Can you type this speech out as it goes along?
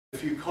A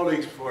few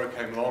colleagues before I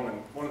came along, and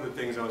one of the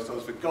things I was told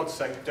is, for God's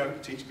sake,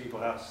 don't teach people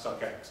how to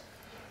suck eggs.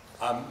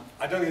 I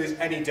don't think there's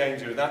any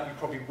danger of that. You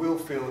probably will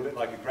feel a bit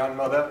like a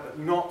grandmother, but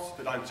not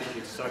that I'm teaching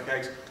you to suck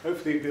eggs.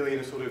 Hopefully you'll be in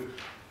a sort of,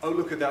 oh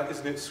look at that,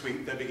 isn't it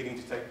sweet, they're beginning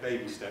to take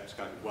baby steps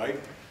kind of way.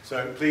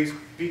 So please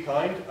be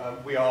kind.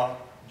 We are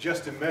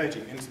just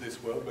emerging into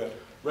this world. We're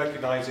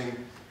recognising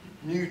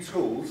new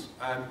tools,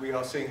 and we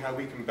are seeing how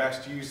we can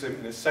best use them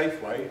in a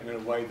safe way, and in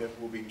a way that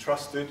will be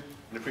trusted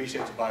and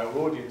appreciated by our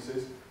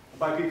audiences, and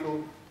by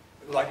people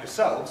like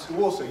yourselves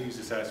who also use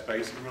this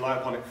airspace and rely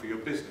upon it for your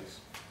business.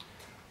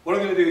 What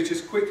I'm going to do is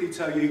just quickly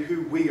tell you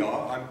who we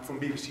are. I'm from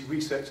BBC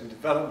Research and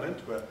Development.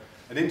 We're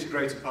an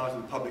integrated part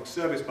of the public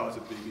service part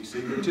of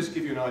BBC, but just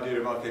give you an idea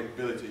of our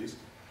capabilities.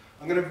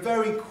 I'm going to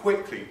very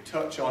quickly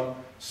touch on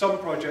some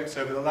projects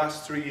over the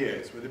last 3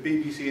 years where the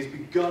BBC has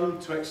begun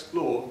to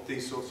explore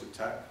these sorts of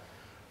tech.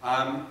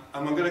 And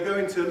I'm going to go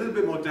into a little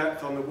bit more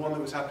depth on the one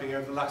that was happening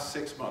over the last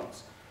 6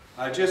 months.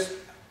 Just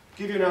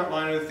give you an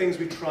outline of the things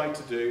we tried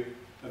to do,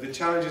 of the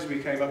challenges we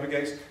came up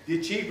against, the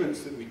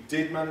achievements that we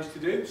did manage to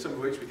do, some of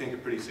which we think are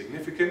pretty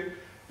significant,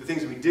 the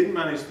things that we didn't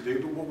manage to do,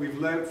 but what we've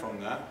learned from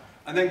that,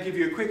 and then give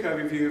you a quick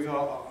overview of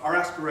our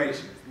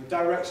aspirations, and the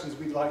directions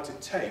we'd like to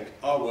take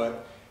our work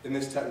in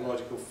this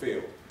technological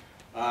field.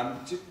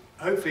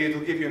 Hopefully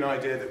it'll give you an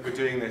idea that we're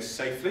doing this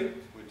safely,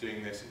 we're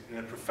doing this in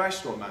a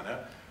professional manner,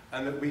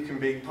 and that we can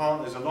be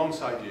partners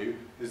alongside you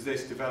as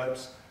this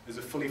develops as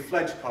a fully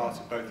fledged part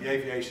of both the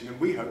aviation and,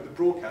 we hope, the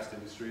broadcast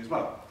industry as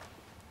well.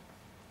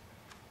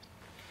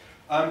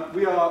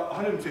 We are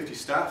 150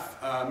 staff,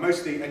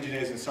 mostly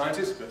engineers and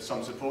scientists, but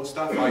some support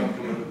staff. I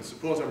come under the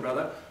support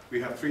umbrella.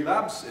 We have 3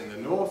 labs in the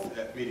north,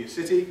 at Media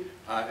City,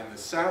 in the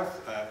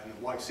south, in the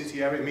White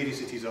City area. Media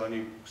City is our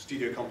new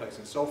studio complex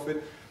in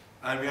Salford.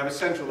 And we have a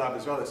central lab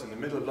as well that's in the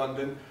middle of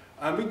London.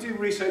 And we do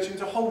research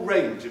into a whole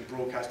range of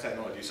broadcast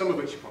technology, some of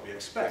which you probably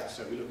expect.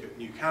 So we look at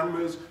new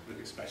cameras, we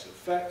look at special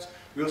effects.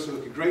 We also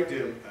look a great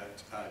deal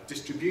at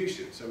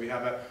distribution. So we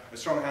have a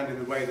strong hand in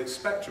the way that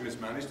spectrum is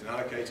managed and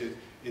allocated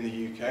in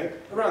the UK,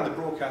 around the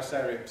broadcast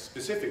area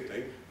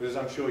specifically, but as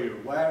I'm sure you're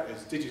aware,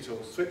 as digital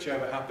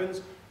switchover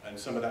happens and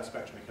some of that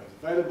spectrum becomes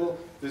available,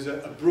 there's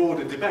a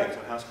broader debate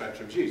on how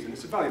spectrum is used, and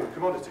it's a valuable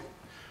commodity.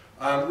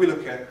 We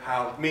look at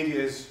how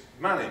media is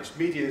managed.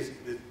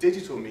 The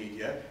digital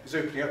media is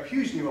opening up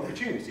huge new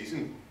opportunities,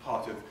 and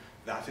part of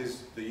that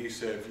is the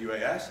use of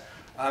UAS,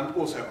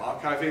 also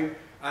archiving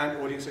and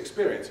audience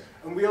experience.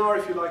 And we are,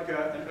 if you like,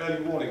 an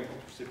early warning,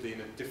 possibly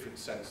in a different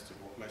sense to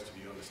what most of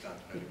you understand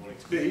early warning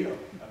to be.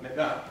 I'll admit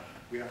that.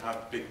 We don't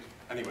have big...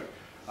 Anyway.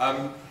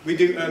 We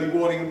do early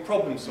warning and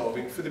problem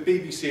solving for the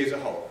BBC as a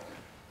whole.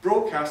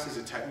 Broadcast is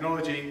a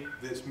technology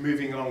that's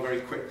moving along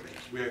very quickly.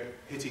 We're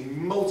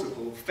hitting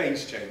multiple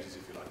phase changes,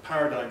 if you like,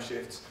 paradigm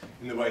shifts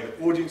in the way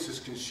that audiences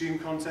consume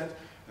content,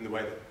 and the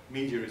way that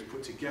media is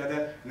put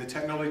together, and the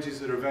technologies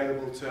that are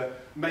available to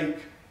make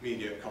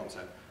media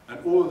content.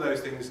 And all of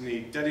those things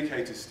need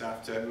dedicated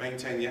staff to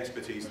maintain the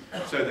expertise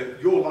so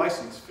that your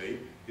license fee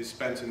is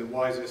spent in the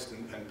wisest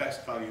and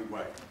best valued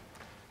way.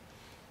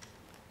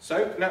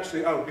 So,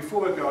 naturally,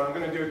 before we go on, I'm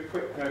going to do a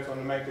quick note on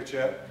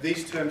nomenclature.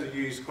 These terms are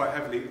used quite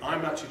heavily.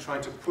 I'm actually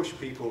trying to push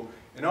people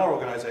in our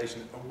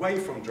organisation away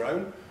from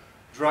drone.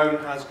 Drone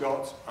has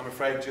got, I'm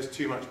afraid, just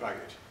too much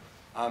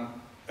baggage.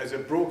 As a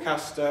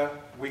broadcaster,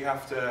 we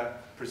have to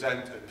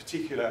present a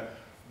particular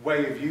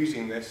way of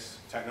using this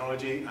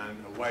technology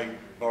and a way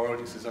our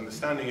audience is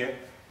understanding it.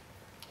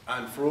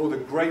 And for all the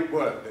great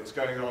work that's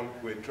going on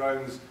with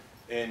drones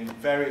in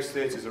various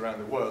theatres around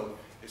the world,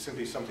 it's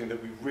simply something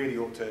that we really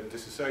ought to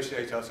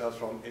disassociate ourselves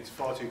from. It's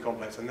far too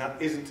complex, and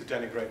that isn't to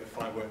denigrate the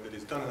fine work that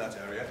is done in that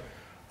area.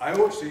 I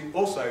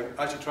also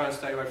actually try and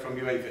stay away from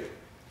UAV.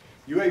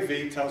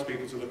 UAV tells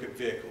people to look at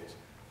vehicles.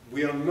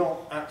 We are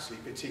not actually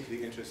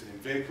particularly interested in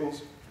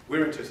vehicles.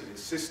 We're interested in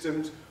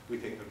systems. We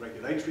think the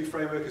regulatory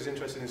framework is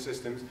interested in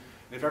systems. And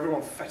if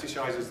everyone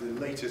fetishizes the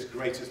latest,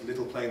 greatest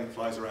little plane that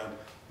flies around,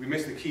 we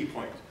miss the key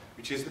point,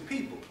 which is the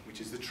people, which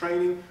is the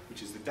training,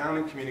 which is the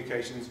downlink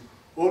communications,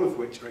 all of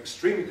which are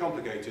extremely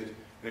complicated.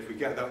 And if we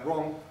get that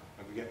wrong,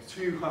 and we get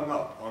too hung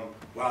up on,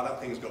 wow, that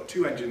thing's got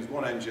 2 engines,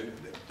 1 engine,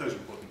 those are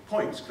important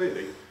points,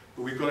 clearly,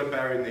 but we've got to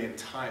bear in the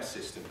entire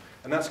system.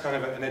 And that's kind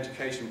of an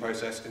education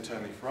process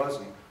internally for us,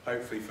 and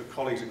hopefully for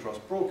colleagues across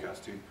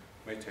broadcast who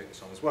may take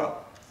this on as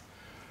well.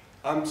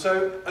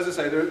 So, as I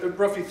say, there are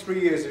roughly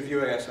 3 years of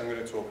UAS I'm going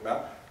to talk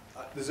about.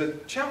 There's a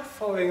chap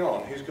following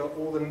on who's got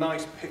all the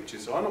nice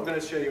pictures, so I'm not going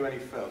to show you any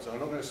films, so I'm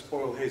not going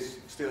to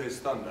steal his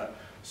thunder.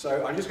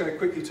 So I'm just going to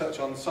quickly touch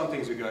on some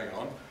things that are going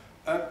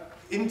on.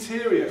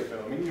 Interior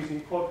filming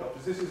using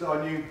quadcopters. This is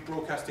our new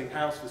broadcasting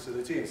house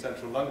facility in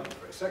central London.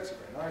 Very sexy,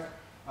 very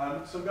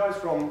nice. Some guys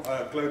from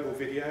Global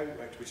Video,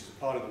 which is a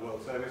part of the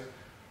World Service,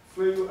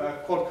 flew a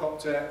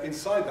quadcopter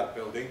inside that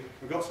building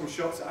and got some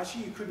shots that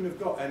actually you couldn't have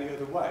got any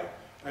other way.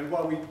 And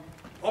while we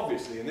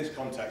obviously in this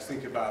context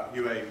think about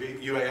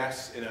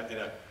UAS in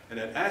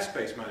an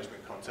airspace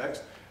management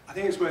context, I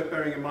think it's worth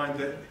bearing in mind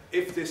that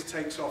if this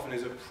takes off and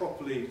is a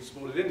properly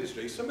supported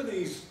industry, some of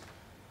these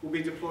will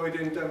be deployed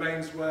in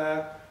domains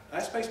where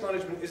airspace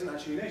management isn't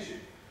actually an issue,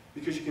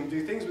 because you can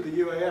do things with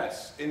the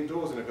UAS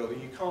indoors in a building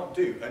you can't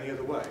do any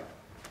other way.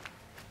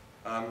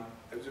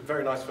 It was a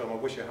very nice film. I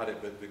wish I had it,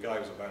 but the guy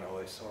was on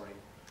holiday, sorry.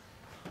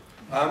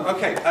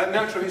 Okay,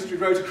 natural history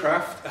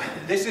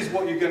rotorcraft. This is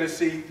what you're going to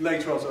see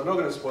later on, so I'm not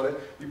going to spoil it.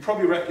 You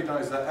probably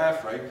recognise that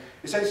airframe.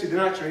 Essentially, the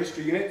natural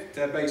history unit,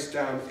 they're based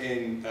down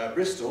in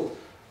Bristol.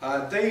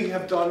 They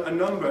have done a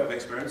number of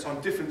experiments on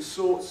different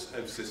sorts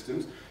of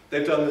systems.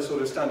 They've done the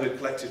sort of standard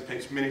collective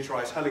pitch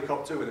miniaturised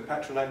helicopter with a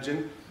petrol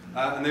engine,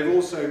 and they've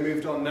also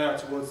moved on now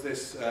towards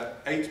this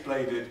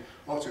 8-bladed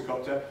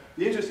octocopter.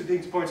 The interesting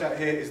thing to point out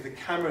here is the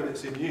camera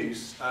that's in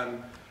use.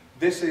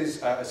 This is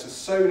it's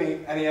a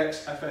Sony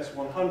NEX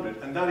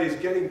FS100, and that is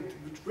getting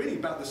really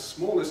about the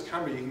smallest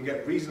camera you can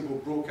get reasonable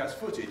broadcast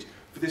footage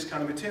for this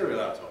kind of material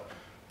out of.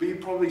 But you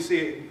probably see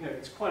it, you know,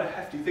 it's quite a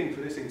hefty thing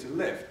for this thing to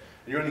lift,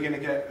 and you're only going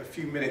to get a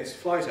few minutes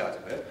flight out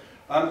of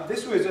it.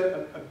 This was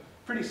a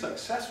pretty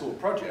successful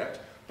project,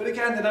 but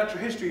again, the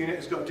natural history unit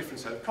has got a different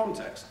set of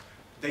context.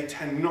 They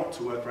tend not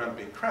to work around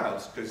big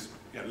crowds, because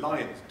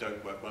lions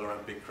don't work well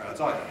around big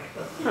crowds either.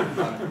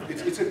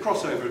 It's a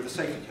crossover of the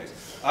safety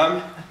case.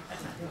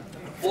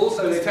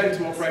 Also, they tend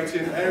to operate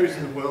in areas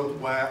of the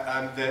world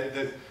where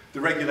the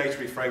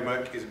regulatory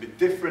framework is a bit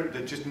different.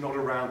 They're just not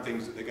around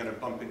things that they're going to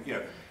bump in.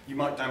 You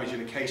might damage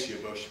an acacia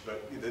bush,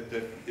 but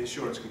the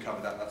insurance can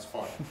cover that, that's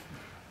fine.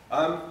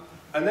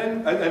 And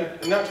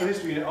the natural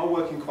history unit are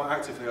working quite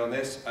actively on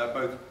this,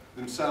 both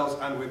themselves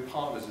and with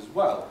partners as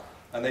well.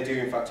 And they do,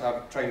 in fact,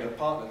 have trained up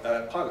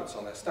pilots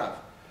on their staff.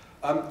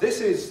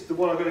 This is the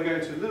one I'm going to go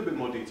into a little bit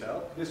more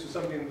detail. This was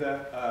something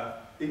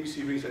that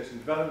BBC Research and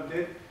Development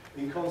did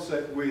in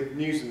concert with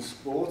News and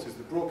Sport as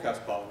the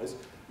broadcast partners.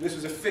 And this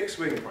was a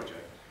fixed-wing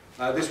project.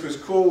 This was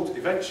called,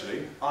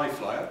 eventually,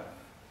 iFlyer.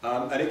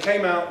 And it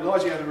came out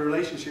largely out of a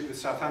relationship with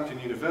Southampton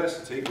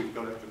University. We've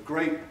got a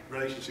great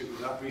relationship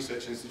with that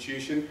research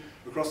institution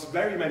across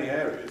very many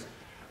areas.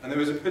 And there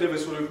was a bit of a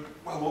sort of,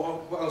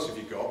 well, what else have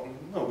you got?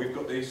 And, well, we've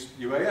got these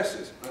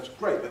UASs. That's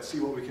great, let's see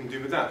what we can do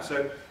with that.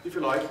 So, if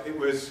you like, it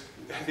was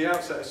at the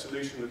outset a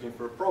solution looking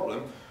for a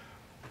problem,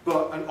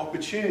 but an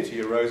opportunity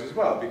arose as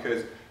well,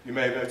 because you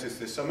may have noticed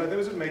this summer there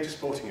was a major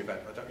sporting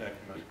event. I don't know if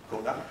you might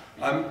call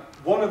that.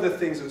 One of the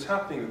things that was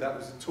happening with that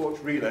was a torch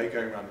relay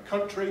going around the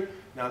country.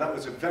 Now, that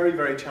was a very,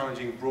 very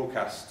challenging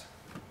broadcast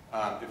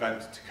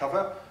event to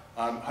cover.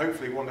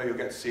 Hopefully, one day you'll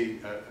get to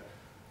see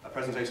a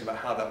presentation about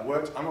how that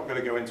worked. I'm not going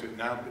to go into it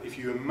now, but if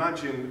you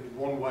imagine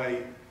one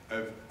way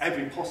of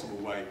every possible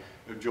way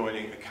of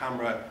joining a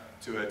camera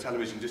to a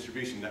television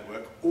distribution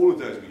network, all of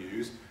those we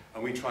used,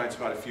 and we tried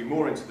to add a few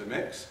more into the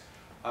mix.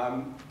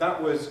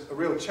 That was a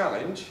real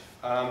challenge.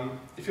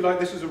 If you like,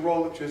 this was a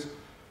role which was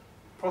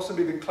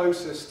possibly the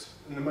closest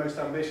and the most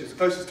ambitious, the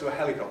closest to a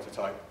helicopter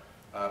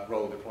type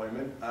role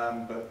deployment,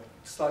 but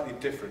slightly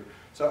different.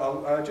 So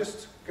I'll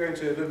just go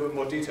into a little bit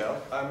more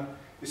detail.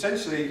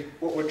 Essentially,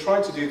 what we're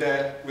trying to do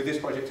there with this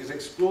project is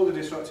explore the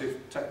disruptive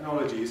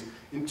technologies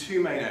in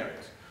two main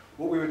areas.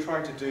 What we were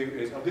trying to do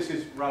is, this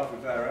is Ralph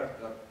Rivera,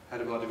 head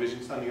of our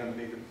division, standing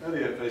underneath an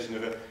earlier version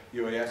of a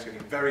UAS,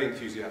 getting very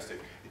enthusiastic.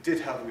 It did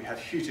help that we had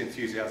huge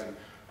enthusiasm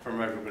from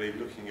everybody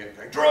looking at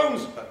going,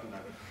 drones! But no.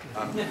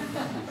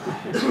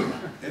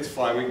 It's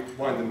fine, we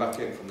wind them back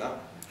in from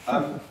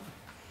that.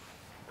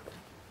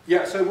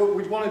 Yeah, so what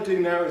we want to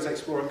do now is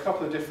explore a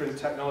couple of different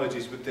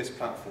technologies with this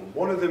platform.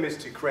 One of them is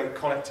to create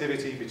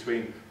connectivity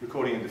between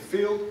recording in the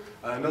field,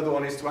 and another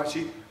one is to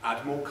actually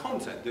add more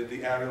content,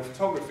 the aerial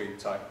photography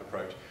type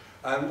approach.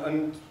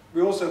 And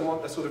we also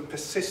want a sort of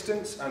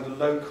persistence and a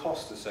low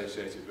cost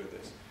associated with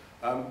this.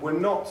 We're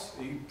not,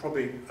 you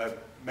probably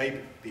may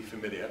be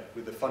familiar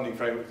with the funding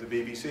framework of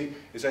the BBC.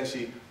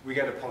 Essentially, we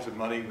get a pot of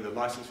money with a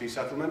license fee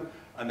settlement,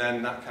 and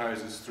then that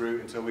carries us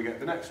through until we get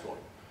the next one.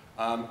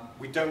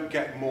 We don't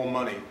get more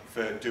money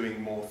for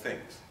doing more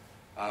things.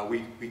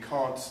 We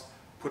can't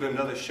put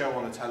another show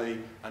on the telly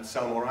and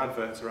sell more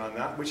adverts around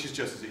that, which is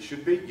just as it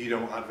should be. You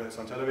don't want adverts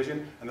on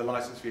television, and the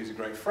license fee is a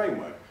great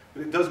framework.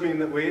 But it does mean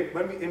that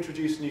when we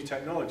introduce new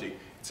technology,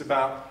 it's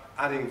about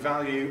adding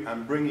value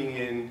and bringing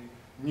in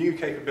new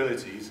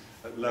capabilities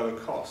at lower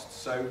costs.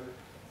 So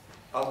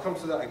I'll come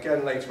to that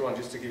again later on,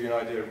 just to give you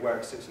an idea of where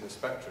it sits in the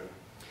spectrum.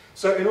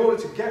 So in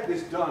order to get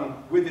this done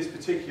with this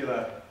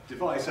particular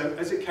device, so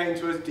as it came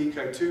to us,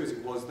 Decode 2, as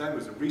it was then,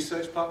 was a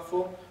research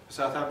platform for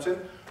Southampton,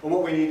 and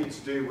what we needed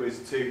to do was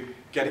to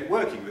get it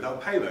working with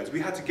our payloads. We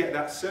had to get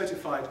that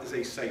certified as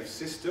a safe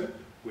system.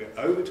 We're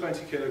over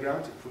 20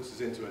 kilograms, it puts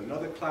us into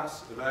another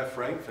class of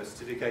airframe for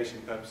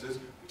certification purposes,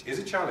 which is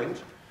a challenge.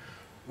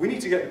 We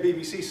need to get the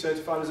BBC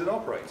certified as an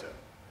operator.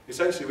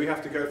 Essentially, we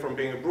have to go from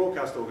being a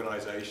broadcast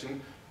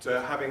organisation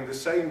to having the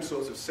same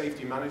sorts of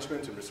safety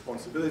management and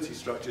responsibility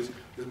structures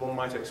as one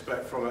might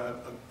expect from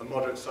a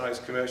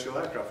moderate-sized commercial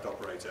aircraft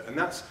operator. And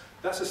that's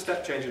a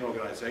step change in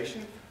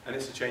organisation, and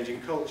it's a change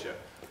in culture.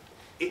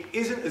 It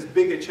isn't as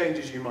big a change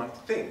as you might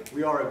think.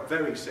 We are a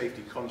very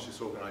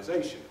safety-conscious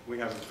organisation. We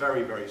have a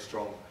very, very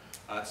strong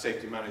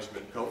safety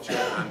management culture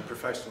and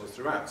professionals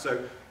throughout.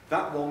 So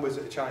that one was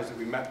a challenge that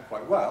we met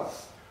quite well.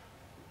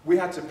 we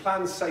had to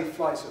plan safe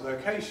flights at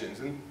locations,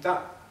 and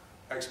that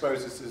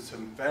exposed us to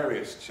some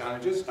various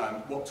challenges.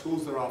 What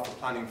tools there are for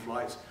planning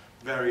flights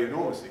vary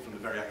enormously, from the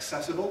very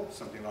accessible,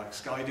 something like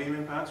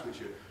Skydemon perhaps,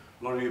 which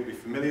a lot of you will be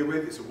familiar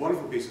with. It's a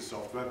wonderful piece of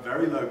software,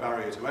 very low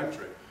barrier to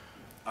entry.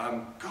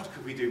 God,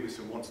 could we do with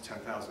some 1 to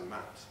 10,000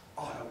 maps?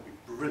 Oh, that would be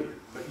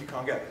brilliant, but you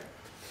can't get it.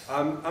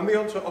 And we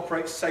want to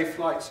operate safe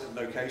flights at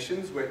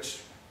locations,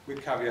 which,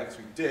 with caveats,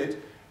 we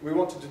did. We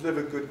want to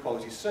deliver good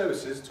quality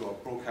services to our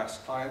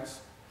broadcast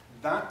clients.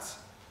 That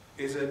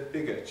is a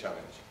bigger challenge.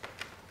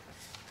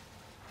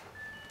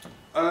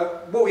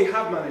 What we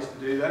have managed to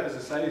do then, as I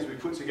say, is we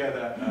put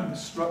together a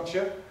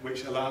structure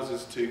which allows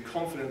us to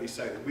confidently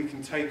say that we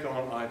can take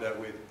on either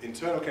with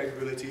internal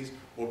capabilities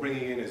or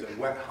bringing in as a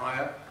wet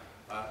hire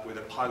with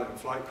a pilot and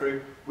flight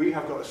crew. We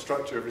have got a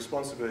structure of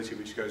responsibility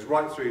which goes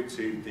right through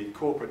to the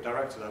corporate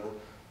director level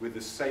with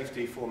the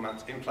safety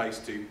formats in place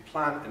to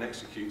plan and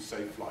execute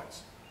safe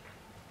flights.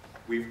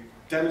 We've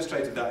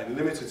demonstrated that in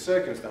limited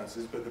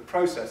circumstances, but the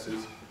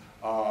processes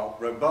are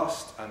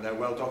robust and they're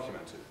well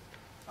documented.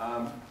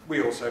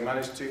 We also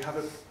managed to have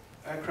an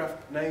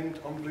aircraft named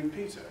on Blue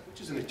Peter,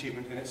 which is an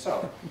achievement in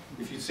itself.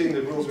 If you'd seen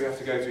the rules we have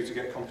to go through to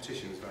get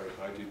competitions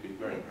verified, you'd be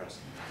very impressed.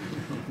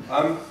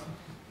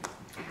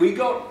 We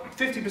got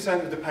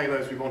 50% of the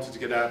payloads we wanted to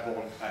get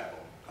airborne.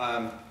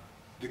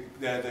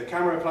 The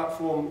camera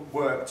platform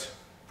worked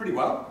pretty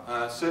well.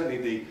 Certainly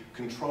the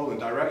control and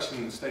direction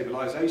and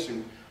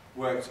stabilization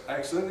worked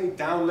excellently.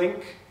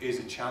 Downlink is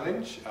a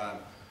challenge.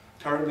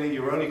 Currently,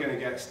 you're only going to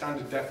get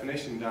standard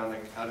definition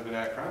downlink out of an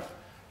aircraft,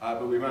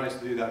 but we managed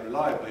to do that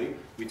reliably.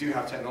 We do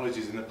have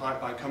technologies in the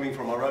pipeline coming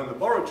from our own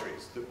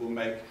laboratories that will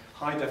make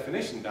high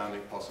definition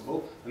downlink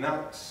possible, and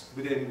that's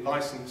within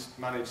licensed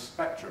managed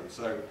spectrum.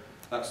 So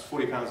that's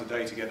 £40 a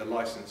day to get a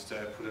license to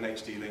put an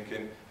HD link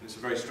in, and it's a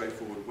very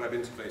straightforward web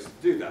interface to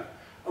do that.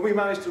 And we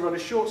managed to run a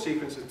short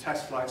sequence of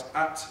test flights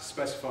at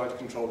specified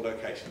controlled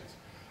locations.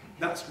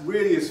 That's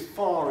really as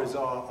far as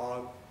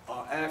our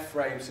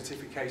airframe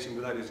certification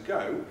will let us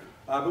go,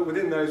 but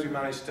within those we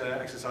managed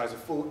to exercise a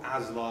full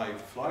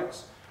as-live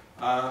flights,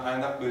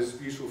 and that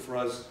was useful for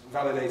us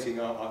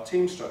validating our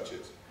team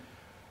structures.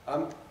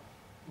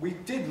 We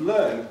did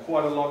learn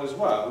quite a lot as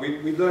well.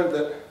 We learned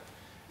that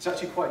it's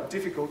actually quite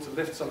difficult to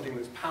lift something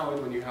that's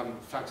powered when you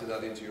haven't factored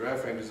that into your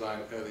airframe design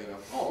early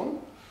enough on.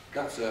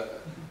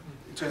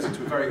 It turns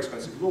into a very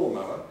expensive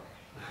lawnmower.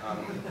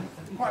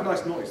 Quite a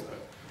nice noise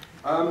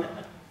though.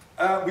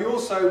 We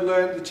also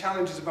learned the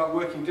challenges about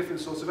working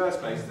different sorts of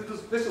airspace.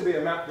 This will be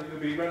a map that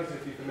you'll be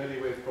relatively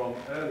familiar with from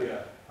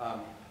earlier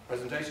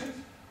presentations.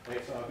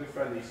 It's our good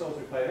friend the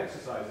Salisbury Plain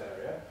Exercise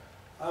Area.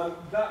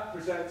 That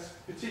presents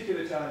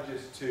particular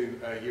challenges to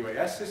a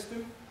UAS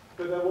system,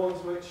 but they're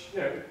ones which,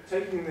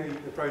 taking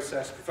the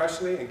process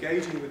professionally,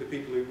 engaging with the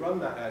people who run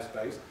that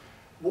airspace.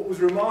 What was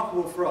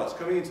remarkable for us,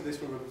 coming into this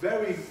from a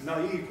very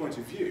naive point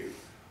of view,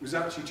 was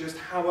actually just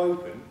how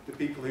open the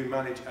people who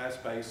manage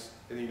airspace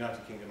in the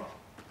United Kingdom are.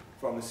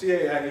 From the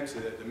CAA to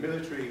the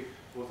military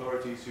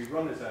authorities who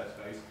run this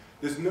airspace,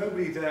 there's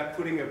nobody there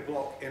putting a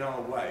block in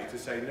our way to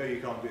say, no, you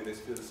can't do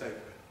this for the sake of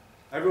it.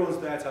 Everyone's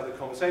there to have a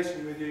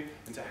conversation with you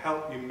and to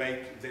help you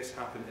make this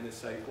happen in a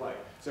safe way.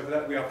 So for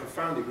that, we are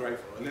profoundly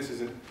grateful. And this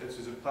is a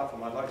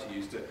platform I'd like to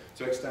use to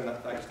extend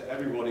that thanks to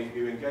everybody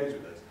who engaged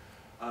with us.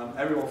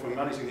 Everyone from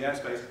managing the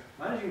airspace,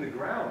 managing the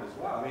ground as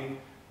well. I mean,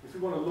 if we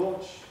want to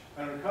launch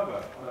and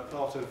recover on a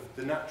part of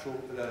the National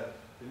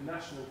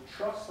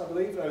Trust, I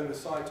believe, own the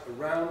site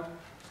around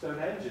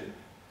Stonehenge and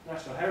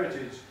National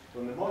Heritage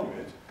on the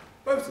monument,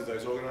 both of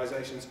those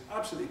organisations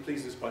absolutely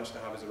pleased us bunch to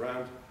have us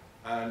around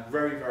and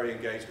very, very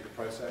engaged with the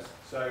process.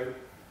 So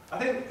I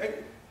think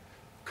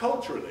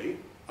culturally,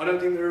 I don't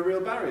think there are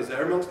real barriers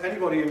there amongst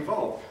anybody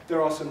involved.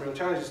 There are some real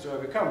challenges to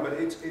overcome, but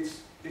it's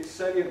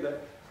salient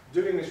that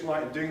doing this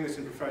right and doing this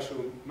in a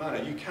professional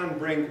manner, you can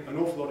bring an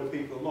awful lot of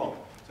people along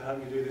to help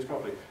you do this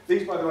properly.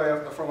 These, by the way,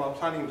 are from our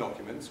planning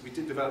documents. We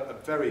did develop a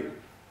very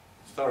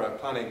thorough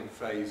planning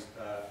phase,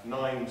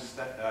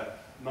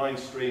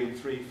 9-stream,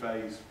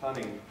 3-phase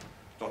planning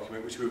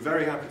document, which we're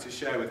very happy to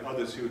share with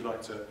others who would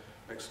like to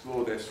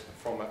explore this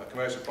from a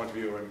commercial point of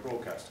view or in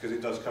broadcast, because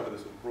it does cover the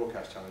sort of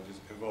broadcast challenges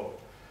involved.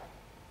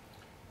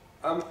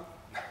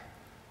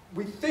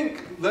 We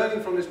think,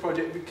 learning from this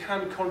project, we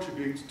can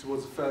contribute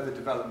towards the further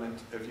development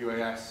of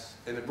UAS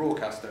in the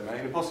broadcast domain,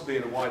 and possibly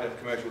in a wider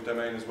commercial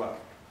domain as well.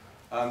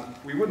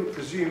 We wouldn't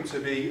presume to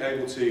be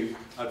able to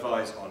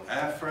advise on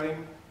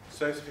airframe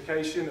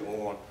certification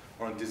or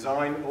on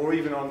design or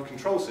even on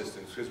control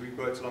systems, because we've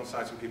worked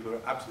alongside some people who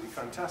are absolutely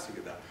fantastic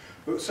at that.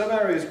 But some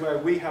areas where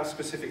we have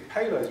specific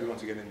payloads we want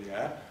to get in the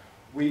air,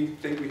 we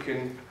think we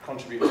can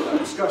contribute to that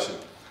discussion.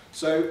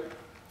 So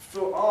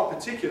for our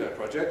particular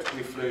project,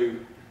 we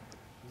flew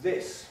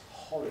this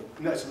horrible,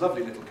 no, it's a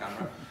lovely little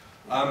camera.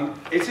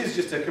 It is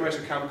just a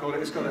commercial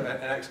camcorder. It's got an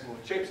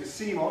export chip. It's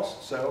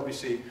CMOS, so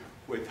obviously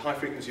with high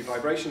frequency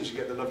vibrations you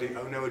get the lovely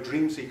 "oh no, a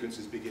dream"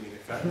 sequences beginning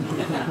effect.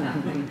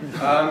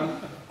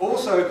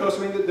 Also, of course,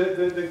 I mean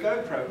the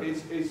GoPro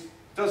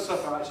does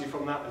suffer actually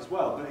from that as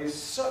well, but it's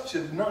such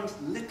a nice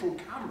little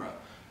camera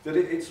that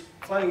it's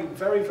playing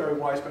very, very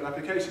widespread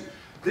application.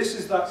 This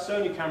is that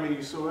Sony camera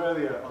you saw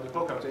earlier on the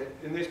podcast.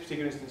 In this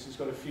particular instance, it's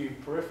got a few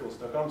peripherals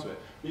stuck onto it.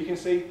 But you can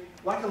see,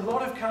 like a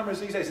lot of cameras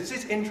these days, this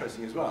is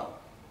interesting as well.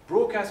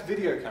 Broadcast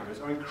video cameras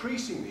are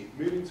increasingly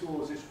moving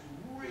towards this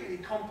really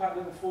compact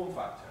little form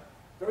factor.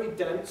 Very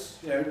dense,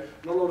 you know,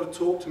 not a lot of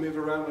torque to move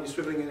around when you're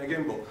swiveling in a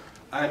gimbal.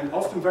 And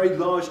often very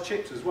large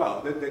chips as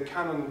well. The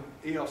Canon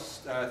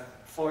EOS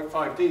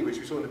 5D, which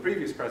we saw in the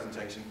previous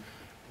presentation,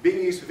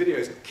 being used for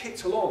videos,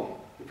 kicked along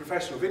the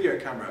professional video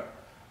camera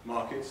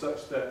market,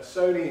 such that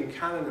Sony and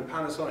Canon and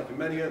Panasonic and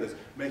many others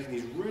making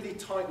these really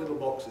tight little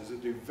boxes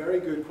that do very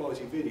good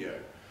quality video,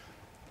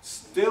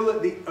 still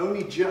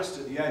only just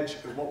at the edge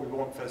of what we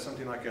want for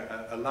something like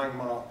a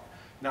landmark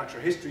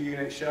natural history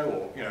unit show,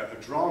 or you know,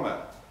 a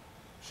drama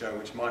show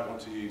which might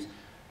want to use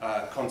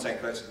content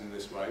collected in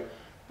this way.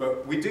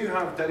 But we do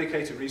have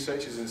dedicated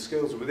researchers and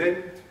skills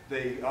within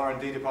the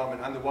R&D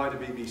department and the wider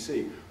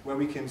BBC, where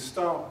we can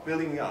start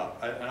building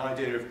up an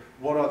idea of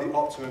what are the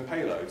optimum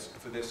payloads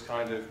for this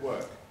kind of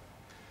work.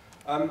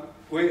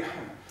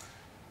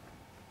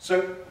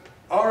 So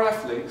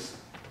RF links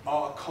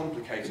are a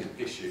complicated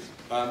issue.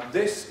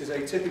 This is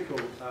a typical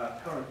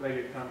current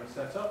radio camera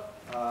setup.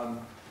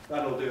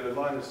 That'll do a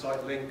line of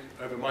sight link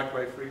over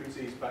microwave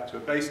frequencies back to a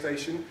base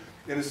station.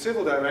 In the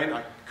civil domain,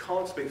 I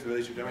can't speak for the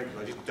military domain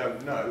because I just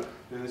don't know.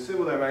 In the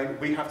civil domain,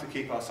 we have to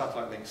keep our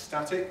satellite links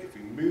static. If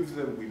we move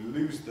them, we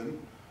lose them.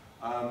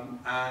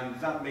 And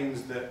that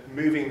means that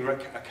moving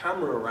a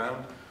camera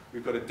around,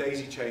 we've got to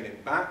daisy chain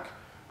it back.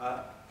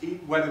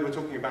 Whether we're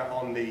talking about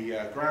on the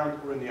ground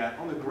or in the air.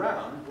 On the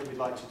ground, what we'd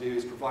like to do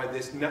is provide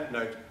this net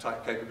node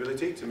type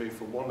capability to move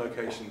from one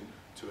location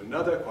to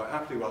another quite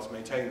happily whilst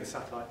maintaining the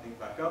satellite link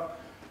back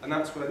up. And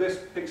that's where this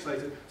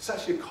pixelated, it's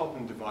actually a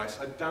Cobham device.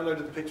 I downloaded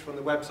the picture from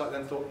the website,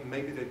 then thought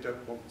maybe they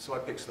don't want, so I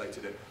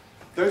pixelated it.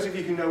 Those of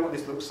you who know what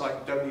this looks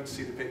like don't need to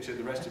see the picture.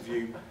 The rest of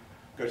you,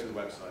 go to the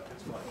website,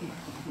 it's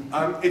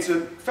fine. It's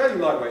a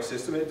fairly lightweight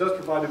system. It does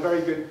provide a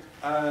very good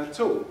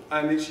tool,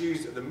 and it's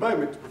used at the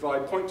moment to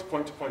provide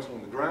point-to-point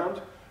along the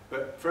ground.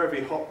 But for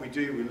every hop we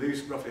do, we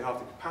lose roughly half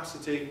the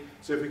capacity.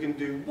 So if we can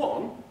do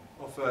one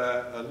of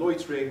a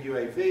loitering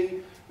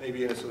UAV,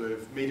 maybe in a sort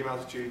of medium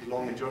altitude,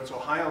 long endurance, or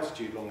high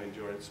altitude, long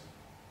endurance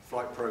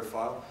flight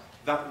profile,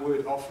 that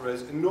would offer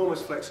us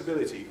enormous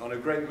flexibility on a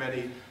great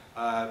many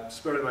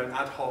spur of the moment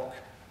ad hoc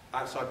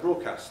outside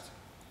broadcast.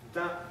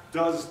 That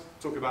does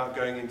talk about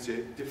going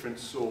into different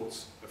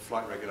sorts of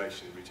flight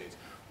regulation routines.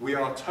 We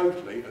are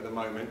totally, at the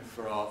moment,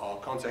 for our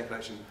content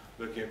collection,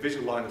 looking at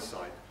visual line of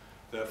sight.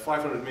 The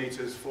 500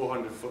 meters,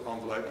 400 foot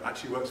envelope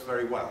actually works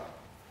very well.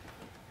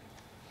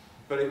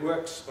 But it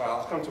works, well,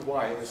 I'll come to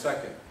why in a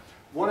second.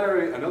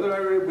 Another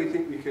area we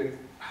think we can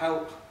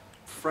help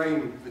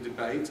frame the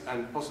debate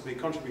and possibly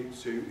contribute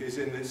to is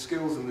in the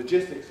skills and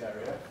logistics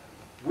area.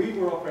 We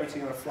were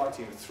operating on a flight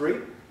team of 3.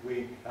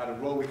 We had a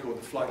role we called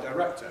the flight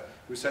director,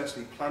 who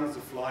essentially plans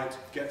the flight,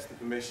 gets the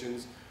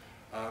permissions,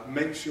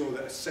 makes sure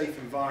that a safe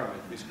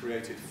environment is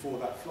created for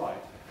that flight.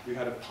 We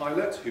had a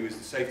pilot who is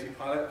the safety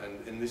pilot,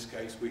 and in this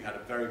case we had a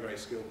very, very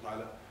skilled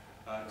pilot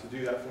to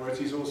do that for us.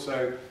 He's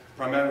also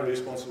primarily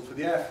responsible for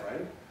the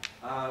airframe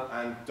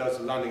and does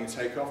the landing and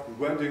takeoff. We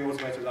weren't doing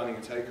automated landing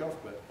and takeoff,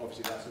 but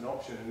obviously that's an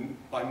option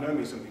and by no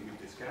means something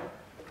we discount.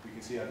 We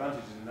can see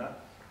advantages in that.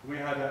 We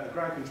had a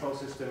ground control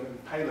system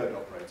and payload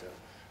operator.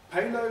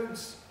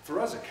 Payloads for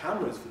us are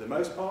cameras for the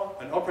most part,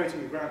 and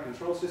operating a ground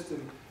control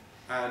system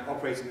and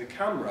operating the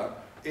camera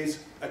is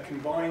a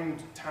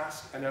combined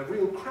task and a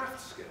real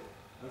craft skill,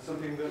 and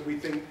something that we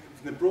think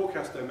in the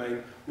broadcast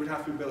domain would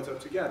have to be built up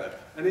together.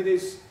 And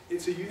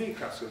it's a unique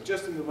craft skill,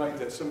 just in the way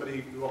that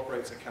somebody who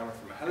operates a camera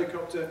from a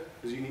helicopter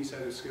has a unique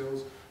set of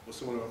skills, or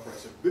someone who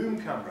operates a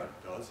boom camera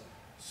does,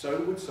 so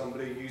would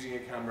somebody using a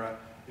camera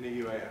in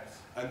a UAS.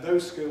 And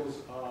those skills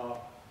are,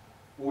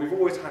 well, we've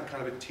always had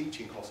kind of a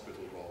teaching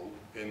hospital role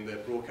in the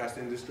broadcast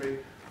industry.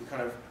 We're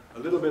kind of a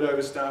little bit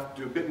overstaffed,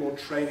 do a bit more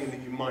training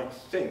than you might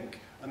think,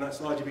 and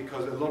that's largely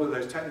because a lot of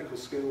those technical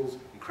skills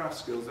and craft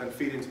skills then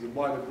feed into the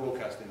wider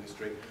broadcast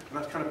industry, and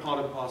that's kind of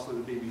part and parcel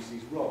of the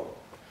BBC's role.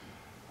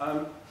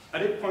 I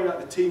did point out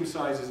the team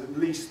size is at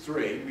least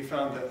 3. We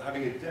found that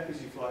having a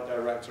deputy flight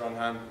director on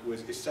hand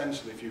was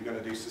essential if you were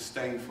going to do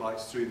sustained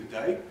flights through the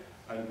day,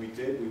 and we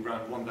did. We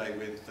ran one day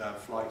with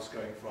flights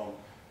going from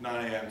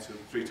 9 AM to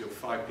 3 till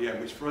 5 PM,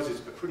 which for us is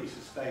a pretty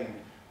sustained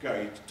go.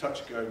 You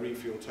touch, go,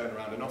 refuel, turn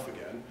around and off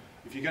again.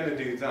 If you're going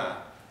to do that,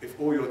 if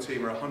all your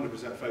team are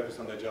 100% focused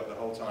on their job the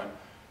whole time,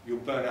 you'll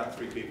burn out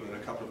 3 people in a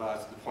couple of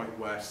hours to the point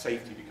where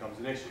safety becomes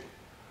an issue.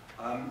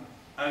 And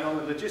on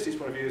the logistics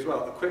point of view as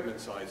well, equipment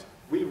size.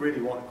 We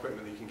really want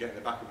equipment that you can get in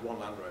the back of one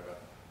Land Rover.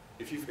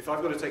 If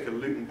I've got to take a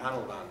Luton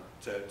panel van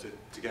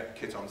to get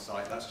kit on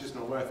site, that's just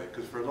not worth it,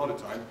 because for a lot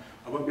of time,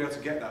 I won't be able to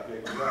get that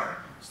vehicle there.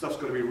 Stuff's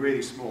got to be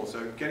really small,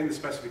 so getting the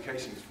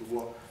specifications for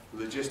what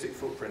the logistic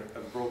footprint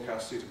of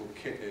broadcast suitable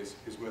kit is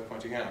worth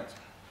pointing out.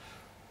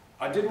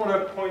 I did want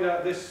to point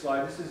out this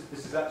slide. This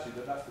is actually,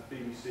 that's the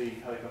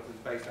BBC helicopter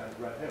based down at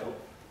Red Hill.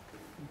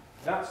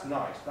 That's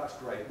nice, that's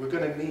great. We're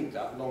going to need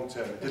that long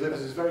term. It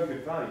delivers us very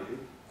good value,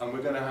 and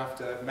we're going to have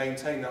to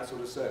maintain that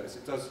sort of service.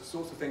 It does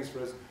sorts of things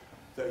for us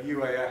that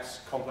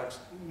UAS complex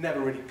never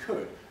really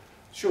could.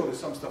 Sure, there's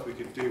some stuff we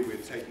could do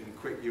with taking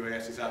quick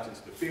UASs out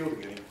into the field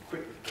and getting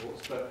quick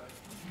reports, but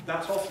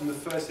that's often the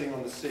first thing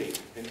on the scene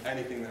in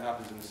anything that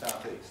happens in the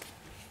southeast.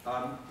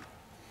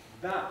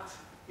 That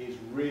is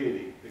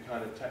really the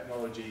kind of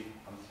technology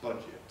and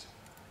budget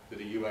that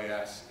a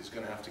UAS is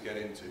going to have to get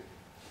into.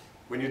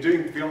 When you're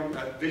doing beyond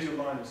visual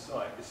line of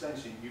sight,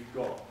 essentially you've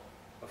got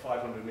a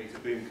 500-meter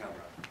boom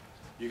camera.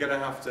 You're going to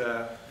have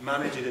to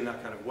manage it in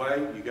that kind of way.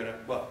 You're going to,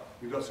 well,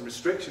 you've got some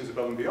restrictions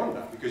above and beyond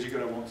that because you're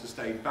going to want to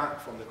stay back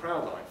from the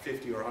crowd line,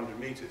 50 or 100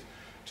 meters.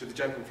 To the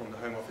gentleman from the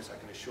Home Office, I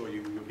can assure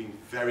you, we're being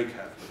very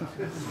careful about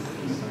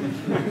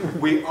this.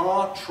 We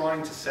are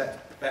trying to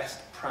set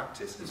best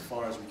practice as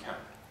far as we can.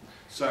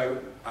 So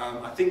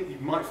I think you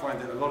might find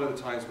that a lot of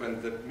the times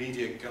when the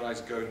media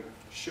guys go and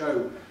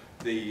show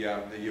the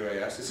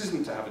UAS, this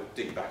isn't to have a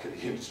dig back at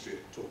the industry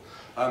at all,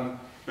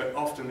 but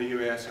often the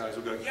UAS guys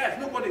will go, yeah,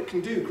 look what it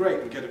can do, great,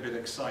 and get a bit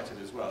excited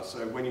as well.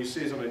 So when you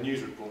see it on a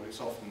news report, it's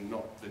often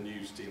not the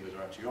news team that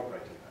are actually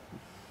operating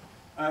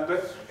that.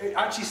 But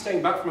actually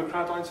staying back from a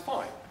crowd line is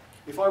fine.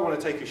 If I want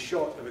to take a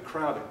shot of a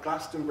crowd at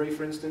Glastonbury,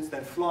 for instance,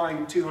 then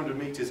flying 200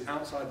 meters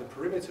outside the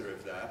perimeter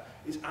of there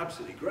is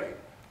absolutely great.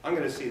 I'm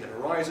going to see the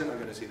horizon, I'm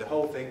going to see the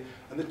whole thing,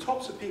 and the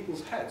tops of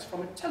people's heads,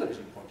 from a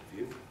television point of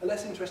view, are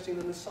less interesting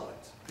than the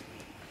sides.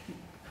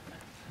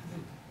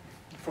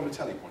 From a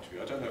telly point of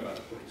view, I don't know about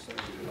the police.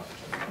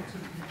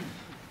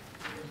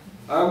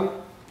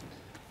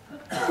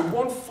 The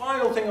one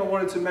final thing I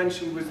wanted to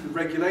mention was the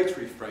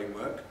regulatory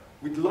framework.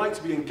 We'd like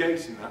to be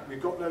engaged in that.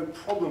 We've got no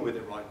problem with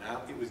it right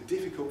now. It was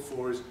difficult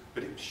for us,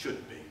 but it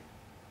should be.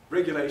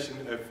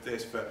 Regulation of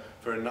this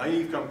for a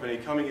naive company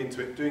coming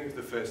into it, doing it for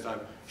the first time,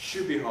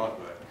 should be hard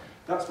work.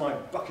 That's my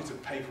bucket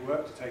of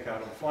paperwork to take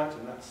out on flight,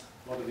 and that's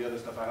a lot of the other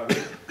stuff I have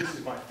here. This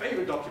is my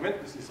favourite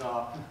document. This is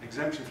our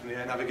exemption from the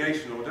Air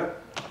Navigation Order.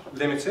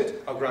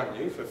 Limited, I'll grant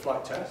you, for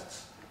flight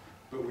tests.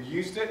 But we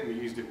used it, and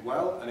we used it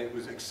well, and it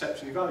was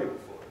exceptionally valuable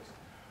for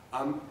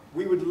us.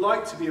 We would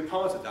like to be a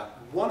part of that.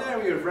 One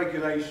area of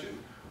regulation,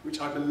 which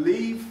I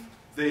believe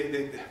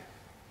the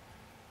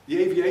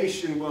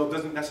aviation world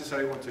doesn't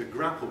necessarily want to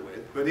grapple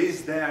with, but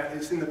is there,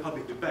 it's in the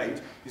public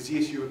debate, is the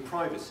issue of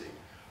privacy.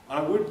 And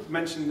I would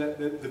mention that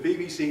the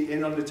BBC,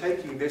 in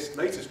undertaking this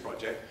latest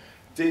project,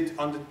 did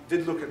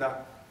look at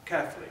that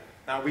carefully.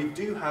 Now, we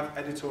do have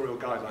editorial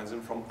guidelines,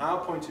 and from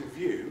our point of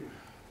view,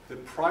 the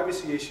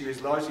privacy issue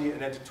is largely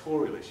an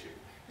editorial issue.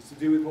 It's to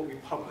do with what we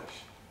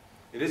publish.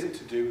 It isn't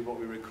to do with what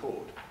we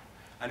record.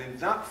 And in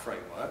that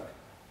framework,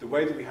 the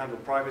way that we handle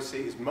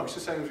privacy is much the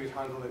same as we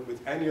handle it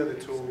with any other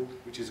tool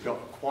which has got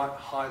a quite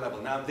high level.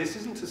 Now, this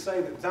isn't to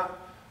say that that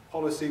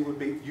policy would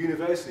be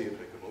universally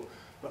applicable,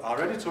 but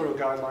our editorial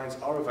guidelines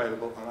are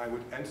available, and I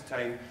would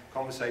entertain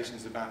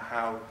conversations about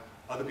how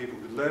other people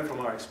could learn from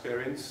our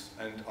experience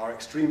and our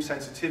extreme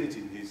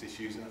sensitivity to these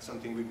issues, and that's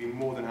something we'd be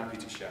more than happy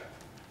to share.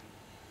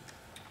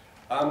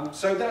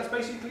 So that's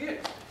basically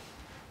it.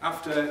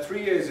 After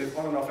 3 years of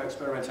on and off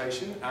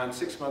experimentation and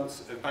 6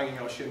 months of banging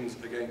our shins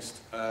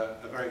against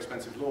a very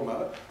expensive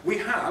lawnmower, we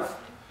have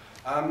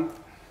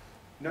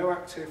no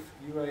active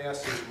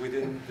UASs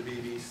within the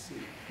BBC.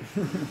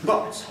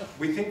 But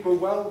we think we're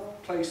well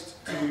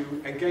placed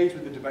to engage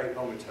with the debate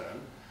longer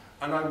term,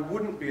 and I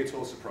wouldn't be at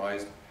all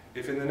surprised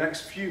if in the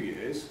next few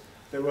years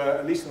there were,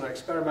 at least on an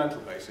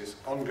experimental basis,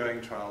 ongoing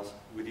trials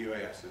with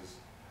UASs,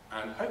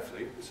 and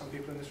hopefully with some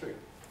people in this room.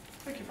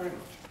 Thank you very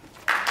much.